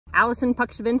Alison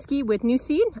Pokrzywinski with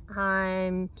Nuseed.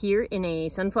 I'm here in a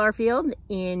sunflower field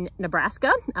in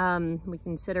Nebraska. We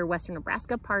consider western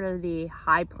Nebraska part of the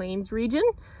High Plains region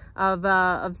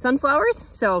of sunflowers.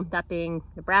 So that being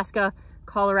Nebraska,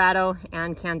 Colorado,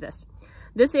 and Kansas.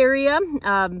 This area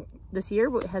this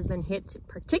year has been hit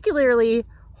particularly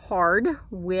hard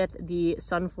with the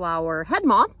sunflower head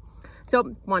moth. So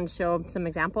I wanted to show some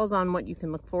examples on what you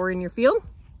can look for in your field.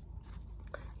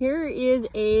 Here is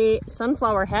a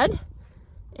sunflower head,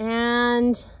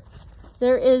 and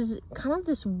there is kind of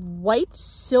this white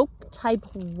silk type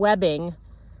webbing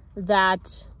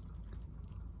that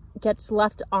gets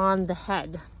left on the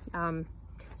head.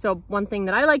 So one thing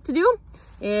that I like to do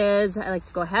is I like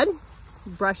to go ahead,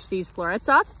 brush these florets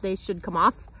off. They should come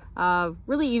off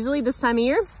really easily this time of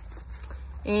year.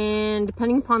 And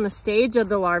depending upon the stage of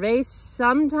the larvae,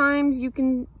 sometimes you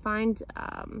can find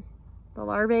the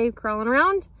larvae crawling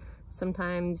around.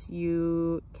 Sometimes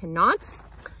you cannot.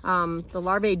 The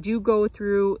larvae do go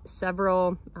through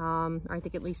several, I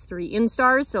think at least 3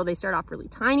 instars. So they start off really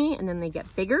tiny and then they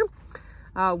get bigger.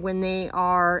 When they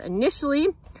are initially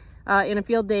in a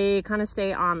field, they kind of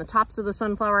stay on the tops of the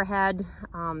sunflower head,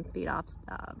 feed off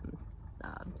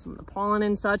some of the pollen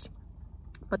and such.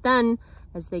 But then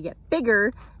as they get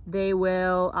bigger, they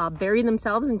will bury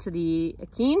themselves into the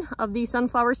achene of the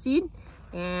sunflower seed,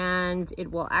 and it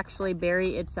will actually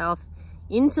bury itself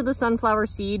into the sunflower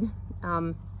seed.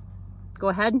 Go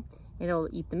ahead, it'll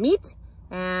eat the meat,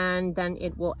 and then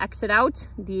it will exit out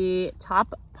the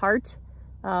top part.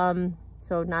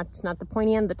 So it's not the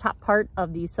pointy end, the top part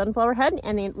of the sunflower head,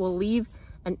 and it will leave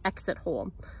an exit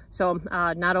hole. So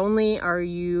not only are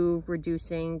you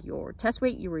reducing your test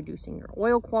weight, you're reducing your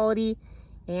oil quality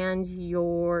and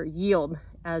your yield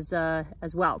as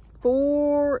well.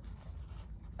 For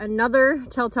another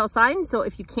telltale sign, so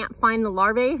if you can't find the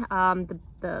larvae,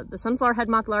 the sunflower head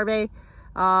moth larvae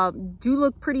do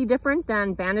look pretty different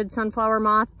than banded sunflower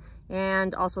moth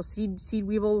and also seed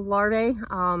weevil larvae.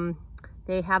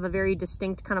 They have a very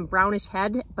distinct kind of brownish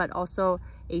head, but also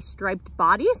a striped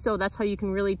body. So that's how you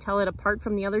can really tell it apart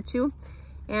from the other two.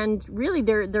 And really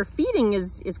their feeding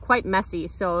is quite messy.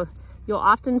 So you'll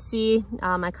often see,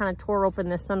 I kind of tore open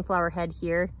this sunflower head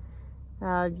here.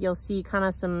 You'll see kind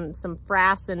of some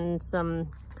frass and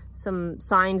some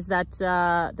signs that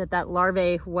that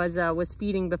larvae was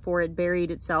feeding before it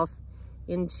buried itself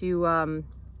into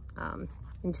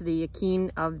the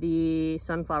achene of the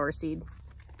sunflower seed.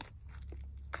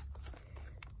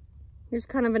 Here's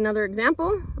kind of another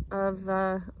example of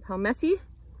how messy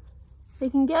they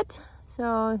can get.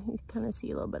 So you kind of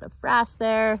see a little bit of frass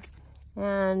there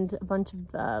and a bunch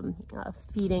of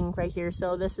feeding right here.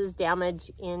 So this is damage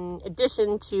in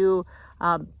addition to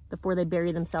before they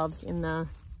bury themselves in the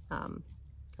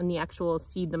actual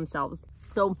seed themselves.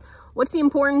 So what's the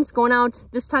importance going out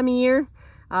this time of year?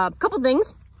 A couple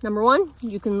things. Number one,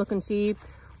 you can look and see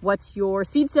what your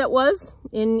seed set was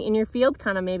in your field,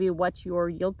 kind of maybe what your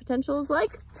yield potential is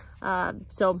like.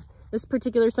 So this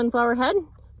particular sunflower head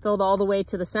filled all the way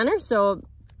to the center. So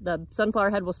the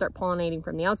sunflower head will start pollinating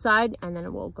from the outside and then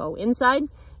it will go inside.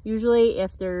 Usually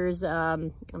if there's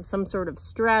some sort of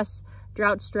stress,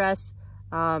 drought stress,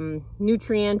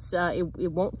 nutrients,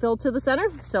 it won't fill to the center.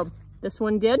 So this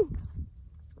one did.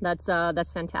 That's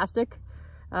fantastic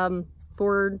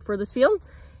for this field.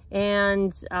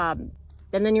 And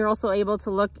then you're also able to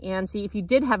look and see if you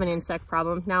did have an insect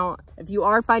problem. Now, if you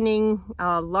are finding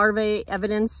larvae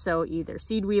evidence, so either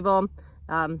seed weevil,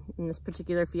 in this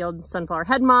particular field, sunflower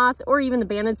head moth, or even the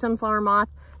banded sunflower moth,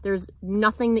 there's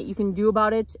nothing that you can do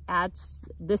about it at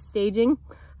this staging.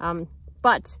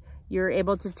 But you're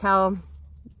able to tell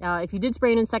if you did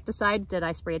spray an insecticide, did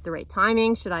I spray at the right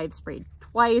timing? Should I have sprayed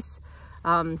twice?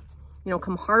 You know,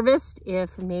 come harvest,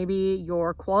 if maybe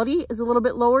your quality is a little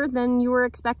bit lower than you were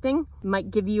expecting, might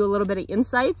give you a little bit of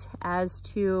insight as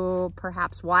to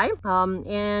perhaps why.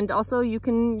 And also you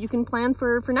can plan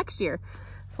for next year,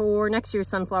 for next year's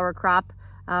sunflower crop,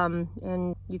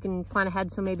 and you can plan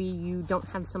ahead so maybe you don't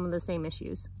have some of the same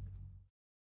issues.